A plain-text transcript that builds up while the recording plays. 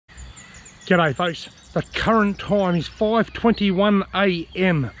G'day folks, the current time is 5:21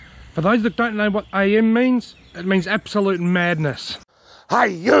 AM. For those that don't know what AM means, it means absolute madness. Hey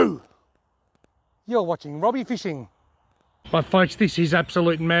you! You're watching Robbie Fishing. But folks, this is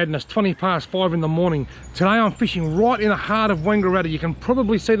absolute madness, 20 past 5 in the morning. Today I'm fishing right in the heart of Wangaratta. You can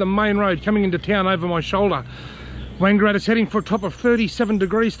probably see the main road coming into town over my shoulder. Wangaratta's heading for a top of 37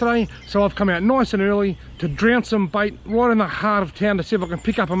 degrees today, so I've come out nice and early to drown some bait right in the heart of town to see if I can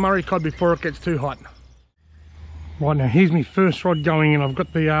pick up a Murray cod before it gets too hot. Right now, here's my first rod going in. I've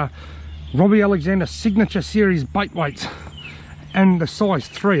got the Robbie Alexander Signature Series bait weights and the size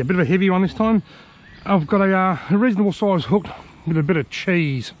 3, a bit of a heavy one this time. I've got a reasonable size hook with a bit of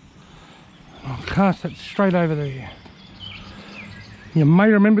cheese. I'll cast it straight over there. You may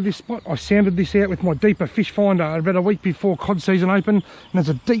remember this spot. I sounded this out with my Deeper fish finder about a week before cod season opened, and there's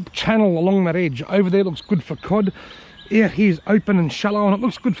a deep channel along that edge. Over there looks good for cod. Out here's open and shallow, and it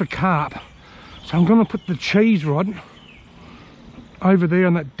looks good for carp. So I'm going to put the cheese rod over there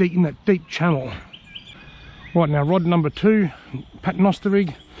in that deep channel. Right now, rod number 2, paternoster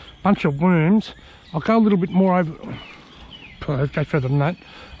rig, bunch of worms. I'll go a little bit more over. Go further than that.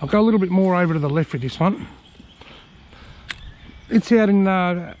 I'll go a little bit more over to the left with this one. It's out in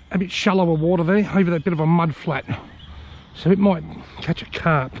a bit shallower water there, over that bit of a mud flat. So it might catch a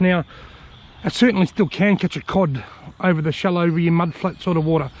carp. Now, it certainly still can catch a cod over the shallow, over your mud flat sort of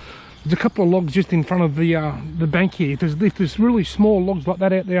water. There's a couple of logs just in front of the bank here. If there's really small logs like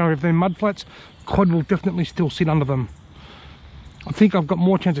that out there, if they're mud flats, cod will definitely still sit under them. I think I've got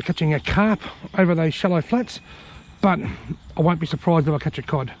more chance of catching a carp over those shallow flats, but I won't be surprised if I catch a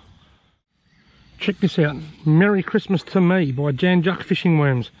cod. Check this out, Merry Christmas to Me by Jan Juck Fishing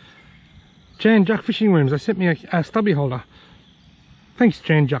Worms. Jan Juck Fishing Worms, they sent me a stubby holder. Thanks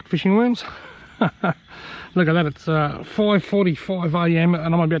Jan Juck Fishing Worms. Look at that, it's 5:45 AM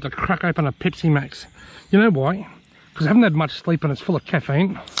and I'm about to crack open a Pepsi Max. You know why? Because I haven't had much sleep and it's full of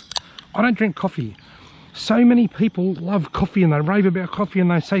caffeine. I don't drink coffee. So many people love coffee and they rave about coffee and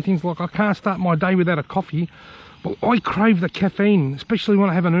they say things like, I can't start my day without a coffee. Well, I crave the caffeine, especially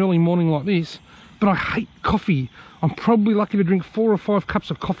when I have an early morning like this. But I hate coffee. I'm probably lucky to drink 4 or 5 cups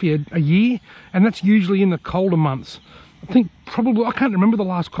of coffee a year, and that's usually in the colder months. I think probably, I can't remember the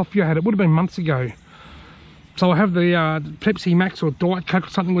last coffee I had, it would have been months ago. So I have the Pepsi Max or Diet Coke or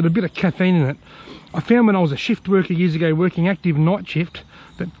something with a bit of caffeine in it. I found when I was a shift worker years ago working active night shift,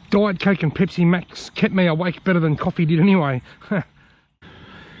 that Diet Coke and Pepsi Max kept me awake better than coffee did anyway.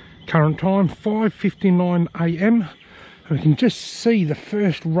 Current time, 5:59 AM. We can just see the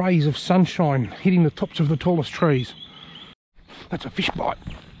first rays of sunshine hitting the tops of the tallest trees. That's a fish bite.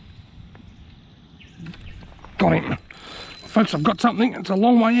 Got him. Folks, I've got something. It's a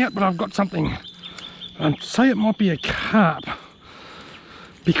long way out, but I've got something. I'd say it might be a carp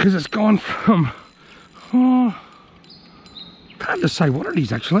because it's gone from... hard to say what it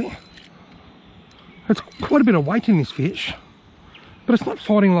is actually. It's quite a bit of weight in this fish, but it's not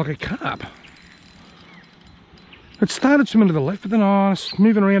fighting like a carp. It started swimming to the left, but then it's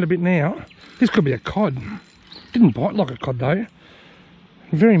moving around a bit now. This could be a cod. Didn't bite like a cod though.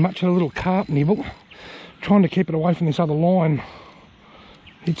 Very much a little carp nibble. Trying to keep it away from this other line.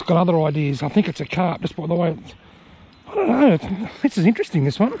 It's got other ideas. I think it's a carp just by the way it's... I don't know. This is interesting,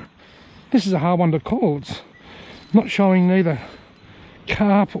 this one. This is a hard one to call. It's not showing neither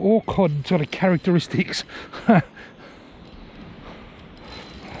carp or cod sort of characteristics. It's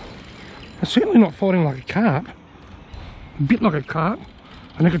certainly not fighting like a carp. A bit like a carp.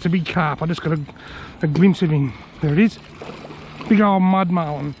 I think it's a big carp. I just got a glimpse of him. There it is. Big old mud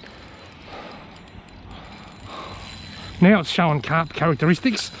marlin. Now it's showing carp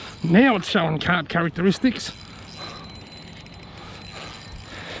characteristics. Now it's showing carp characteristics.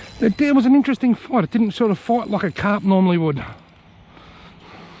 There was an interesting fight. It didn't sort of fight like a carp normally would.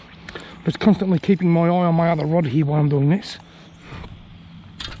 Just constantly keeping my eye on my other rod here while I'm doing this.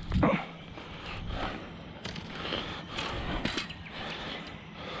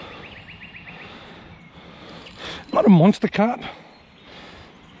 Not a monster carp.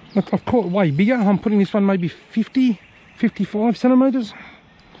 I've caught way bigger. I'm putting this one maybe 50, 55 centimetres.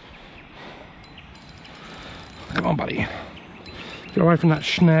 Come on, buddy. Get away from that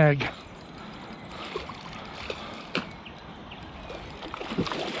snag.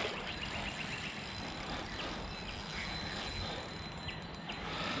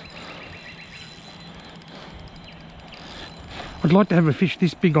 I'd like to have a fish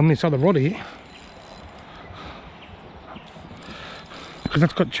this big on this other rod here, because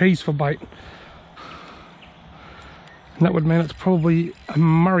that's got cheese for bait. And that would mean it's probably a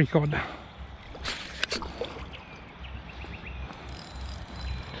Murray cod.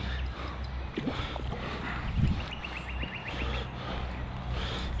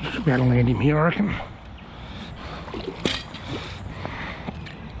 Should be able to land him here, I reckon.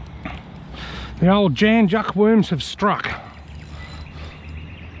 The old Jan Juck worms have struck.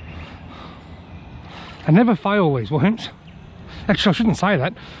 They never fail, these worms. Actually, I shouldn't say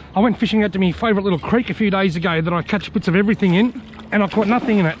that. I went fishing out to my favourite little creek a few days ago that I catch bits of everything in, and I caught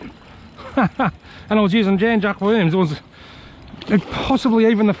nothing in it. And I was using Jan Juck worms. It was possibly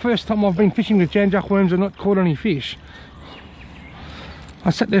even the first time I've been fishing with Jan Juck worms and not caught any fish. I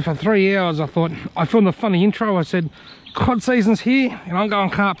sat there for 3 hours. I thought, I filmed a funny intro. I said, cod season's here and I'm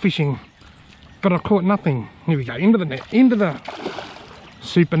going carp fishing. But I caught nothing. Here we go, into the net, into the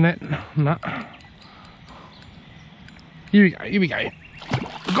super net. No. Here we go, here we go.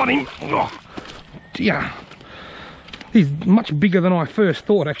 Got him. Oh, dear. He's much bigger than I first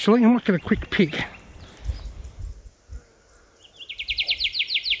thought, actually. I might get a quick pick.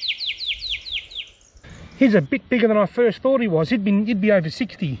 He's a bit bigger than I first thought he was. He'd be over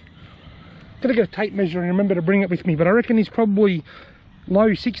 60. Gotta get a tape measure and remember to bring it with me, but I reckon he's probably low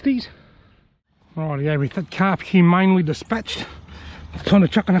 60s. Right, yeah, with that carp humanely dispatched, time to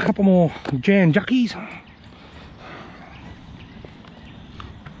chuck in a couple more Jan Juckies. I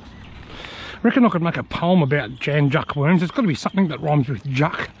reckon I could make a poem about Jan Juck worms. There's got to be something that rhymes with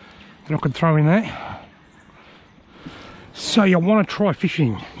Juck that I could throw in there. So you want to try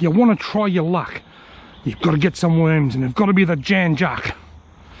fishing, you want to try your luck, you've got to get some worms and they've got to be the Jan Juck.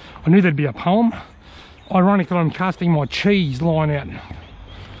 I knew there'd be a poem. Ironic that I'm casting my cheese line out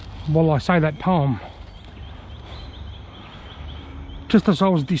while I say that poem. Just as I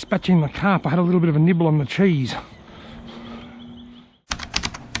was dispatching the carp, I had a little bit of a nibble on the cheese.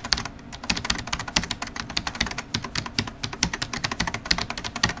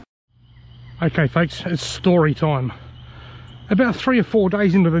 Okay folks, it's story time. About 3 or 4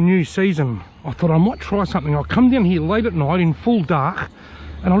 days into the new season, I thought I might try something. I'll come down here late at night in full dark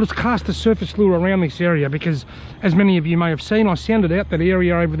and I'll just cast a surface lure around this area because, as many of you may have seen, I sounded out that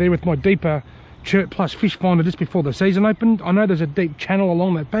area over there with my Deeper Chirp plus fish finder just before the season opened. I know there's a deep channel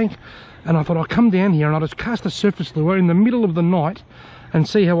along that bank and I thought I'll come down here and I'll just cast a surface lure in the middle of the night and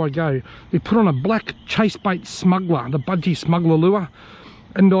see how I go. We put on a black chase bait smuggler, the budgie smuggler lure,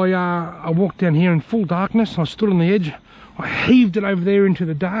 and I walked down here in full darkness. I stood on the edge, I heaved it over there into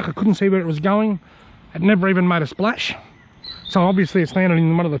the dark. I couldn't see where it was going. It never even made a splash. So obviously it's landed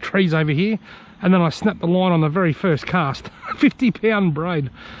in one of the trees over here, and then I snapped the line on the very first cast. 50-pound braid.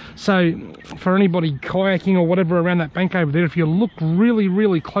 So for anybody kayaking or whatever around that bank over there, if you look really,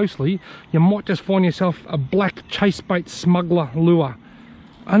 really closely, you might just find yourself a black chase bait smuggler lure.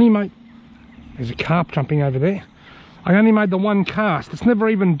 Only mate, there's a carp jumping over there. I only made the one cast. It's never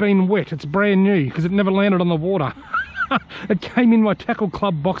even been wet. It's brand new because it never landed on the water. It came in my tackle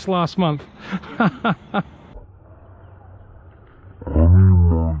club box last month.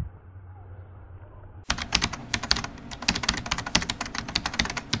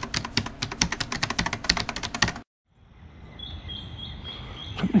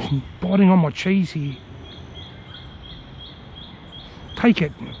 Something's biting on my cheese here. Take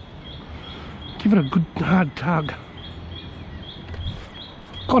it. Give it a good hard tug.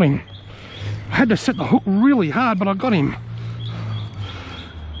 Got him. I had to set the hook really hard, but I got him.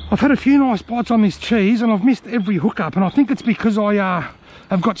 I've had a few nice bites on this cheese and I've missed every hook up, and I think it's because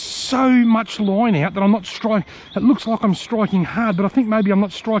I've got so much line out that I'm not striking. It looks like I'm striking hard, but I think maybe I'm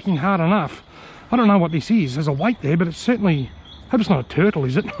not striking hard enough. I don't know what this is. There's a weight there, but it's certainly, I hope it's not a turtle,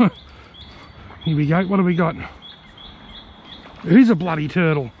 is it? Here we go. What have we got? It is a bloody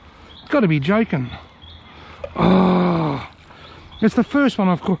turtle. Got to be joking. Oh, it's the first one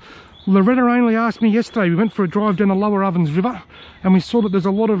I've caught. Loretta only asked me yesterday. We went for a drive down the Lower Ovens River and we saw that there's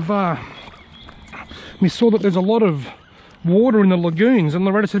a lot of water in the lagoons, and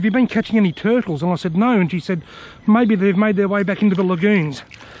Loretta said, have you been catching any turtles? And I said no, and she said maybe they've made their way back into the lagoons,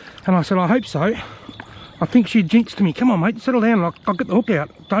 and I said I hope so. I think she jinxed me. Come on mate, settle down, I'll get the hook out.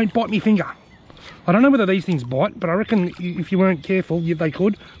 Don't bite me finger. I don't know whether these things bite, but I reckon if you weren't careful they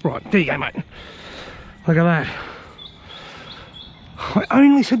could. Right, there you go mate. Look at that. I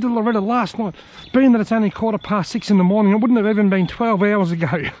only said to Loretta last night, being that it's only 6:15 in the morning, it wouldn't have even been 12 hours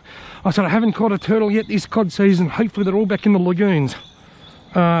ago. I said I haven't caught a turtle yet this cod season. Hopefully they're all back in the lagoons.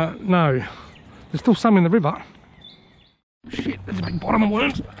 No, there's still some in the river. Shit, there's a big bite on the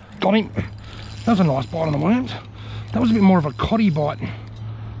worms. Got him. That was a nice bite on the worms. That was a bit more of a coddy bite.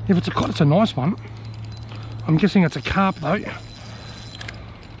 If it's a cod, it's a nice one. I'm guessing it's a carp though.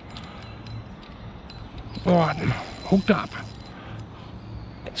 Alright, hooked up.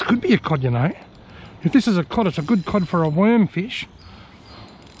 This could be a cod, you know. If this is a cod, it's a good cod for a worm fish.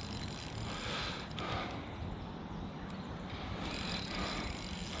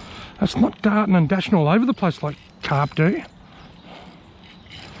 It's not darting and dashing all over the place like carp do.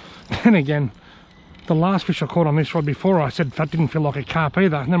 Then again, the last fish I caught on this rod before, I said that didn't feel like a carp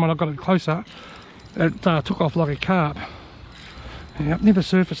either. And then when I got it closer, it took off like a carp. Yeah, up near the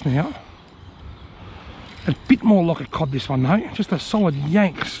surface now. A bit more like a cod this one though. Just a solid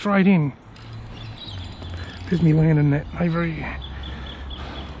yank straight in. There's me landing net over here.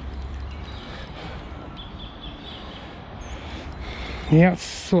 Yeah, it's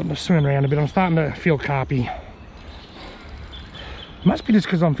starting to swim around a bit. I'm starting to feel carpy. Must be just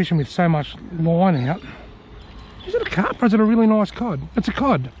because I'm fishing with so much line out. Is it a carp or is it a really nice cod? It's a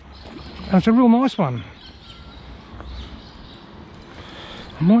cod. And it's a real nice one.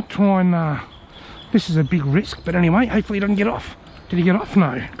 I might try and... this is a big risk, but anyway, hopefully he doesn't get off. Did he get off?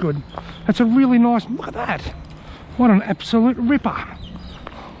 No. Good. That's a really nice... Look at that. What an absolute ripper.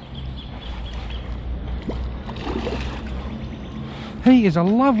 He is a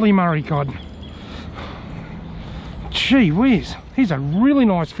lovely Murray cod. Gee whiz, he's a really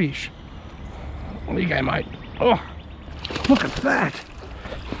nice fish. There you go, mate. Oh, look at that.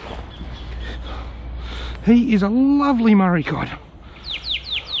 He is a lovely Murray cod.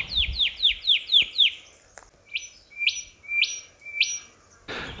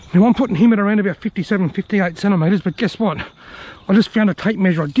 Now I'm putting him at around about 57, 58 centimetres, but guess what? I just found a tape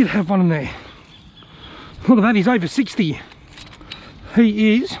measure. I did have one in there. Look at that, he's over 60.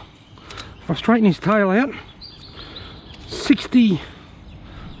 He is, if I straighten his tail out,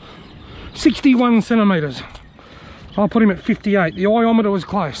 61 centimetres. I'll put him at 58. The iometer was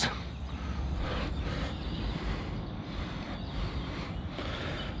close.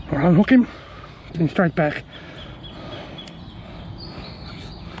 I'll unhook him, then straight back.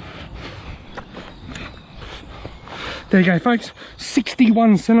 There you go, folks.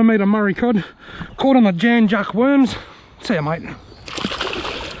 61 centimetre Murray cod. Caught on the Jan Juck worms. See ya, mate.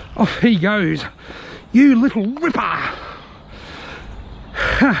 Off he goes. You little ripper.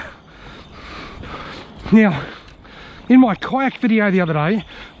 Now, in my kayak video the other day,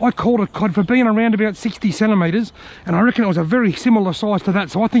 I caught a cod for being around about 60 centimetres, and I reckon it was a very similar size to that.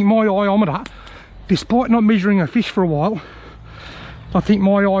 So I think my iometer, despite not measuring a fish for a while, I think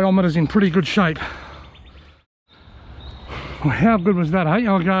my iometer's in pretty good shape. Well, how good was that, eh?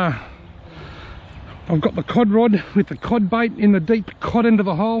 I've got the cod rod with the cod bait in the deep cod end of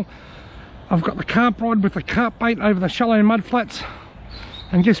the hole. I've got the carp rod with the carp bait over the shallow mud flats.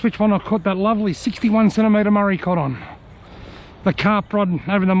 And guess which one I caught that lovely 61 centimetre Murray cod on? The carp rod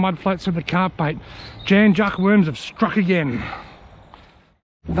over the mud flats with the carp bait. Jan Juck worms have struck again.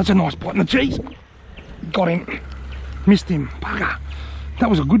 Well, that's a nice bite in the cheese. Got him. Missed him. Bugger. That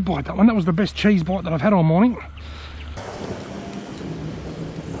was a good bite, that one. That was the best cheese bite that I've had all morning.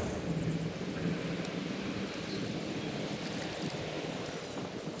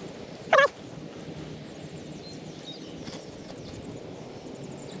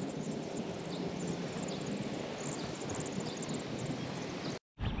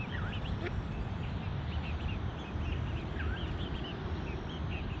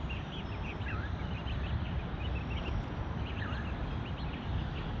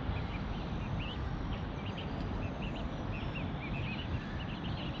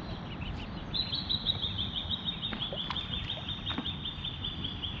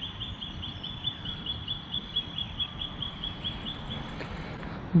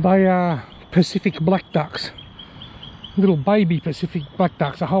 They are Pacific black ducks, little baby Pacific black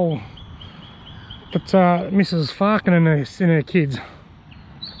ducks, a whole, that's Mrs. Farkin and her kids.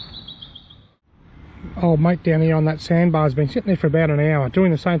 Old mate down here on that sandbar's been sitting there for about an hour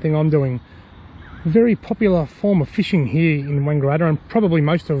doing the same thing I'm doing. Very popular form of fishing here in Wangaratta and probably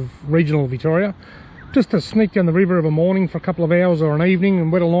most of regional Victoria. Just to sneak down the river of a morning for a couple of hours or an evening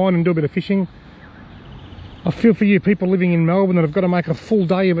and wet a line and do a bit of fishing. I feel for you people living in Melbourne that have got to make a full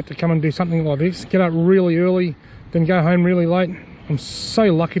day of it to come and do something like this. Get up really early, then go home really late. I'm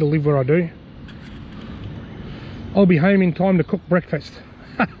so lucky to live where I do. I'll be home in time to cook breakfast.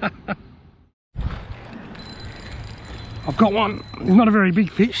 I've got one. It's not a very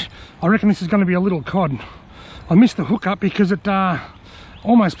big fish. I reckon this is going to be a little cod. I missed the hook up because it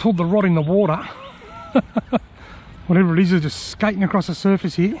almost pulled the rod in the water. Whatever it is just skating across the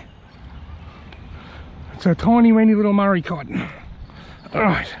surface here. It's a tiny, weeny little Murray cod.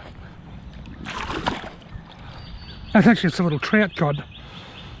 Alright. That's actually just a little trout cod.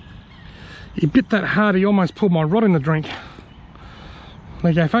 He bit that hard, he almost pulled my rod in the drink.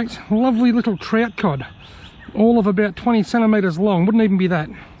 There you go, folks. Lovely little trout cod. All of about 20 centimetres long. Wouldn't even be that.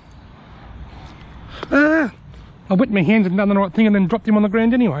 I wet my hands and done the right thing and then dropped him on the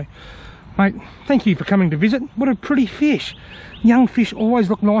ground anyway. Mate, thank you for coming to visit. What a pretty fish. Young fish always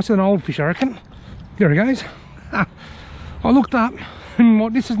look nicer than old fish, I reckon. There he goes. I looked up,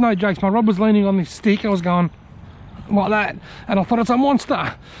 and this is no jokes, my rod was leaning on this stick. I was going like that, and I thought it's a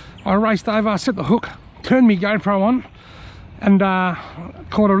monster. I raced over, I set the hook, turned my GoPro on, and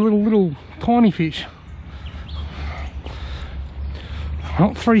caught a little tiny fish.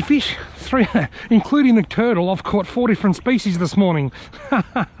 Well, 3 fish, 3, including the turtle. I've caught 4 different species this morning.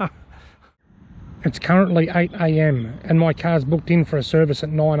 It's currently 8 AM and my car's booked in for a service at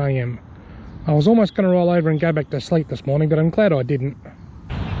 9 AM. I was almost going to roll over and go back to sleep this morning, but I'm glad I didn't.